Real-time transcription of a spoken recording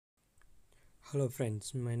Hello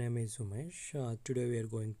friends, my name is Umesh. Today we are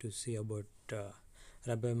going to see about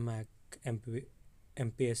Rabemac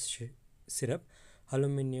MPS syrup,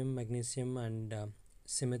 aluminium, magnesium and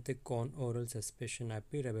Simethicone oral suspension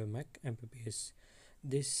IP Rabemac MPS.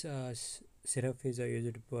 This syrup is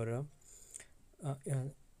used for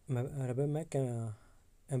Rabemac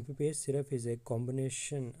MPS syrup is a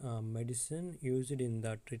combination medicine used in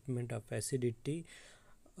the treatment of acidity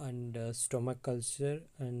and stomach ulcer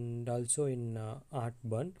and also in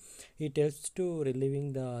heartburn. It helps to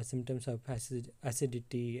relieving the symptoms of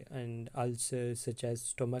acidity and ulcers such as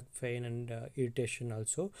stomach pain and irritation.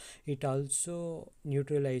 Also it also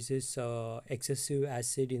neutralizes excessive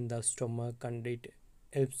acid in the stomach, and it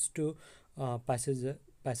helps to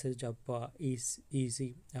passage of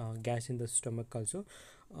easy gas in the stomach also.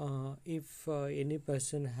 If any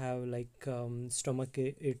person have like stomach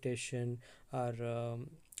irritation or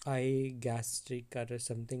eye gastric or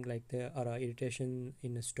something like that, or irritation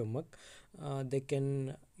in the stomach, they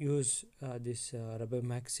can use this rubber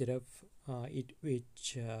max syrup, it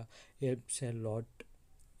which helps a lot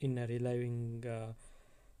in relieving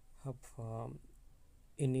of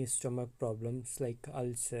any stomach problems like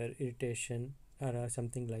ulcer, irritation or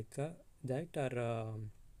something like that, or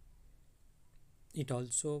it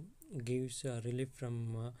also gives relief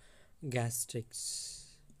from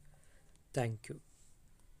gastrics. Thank you.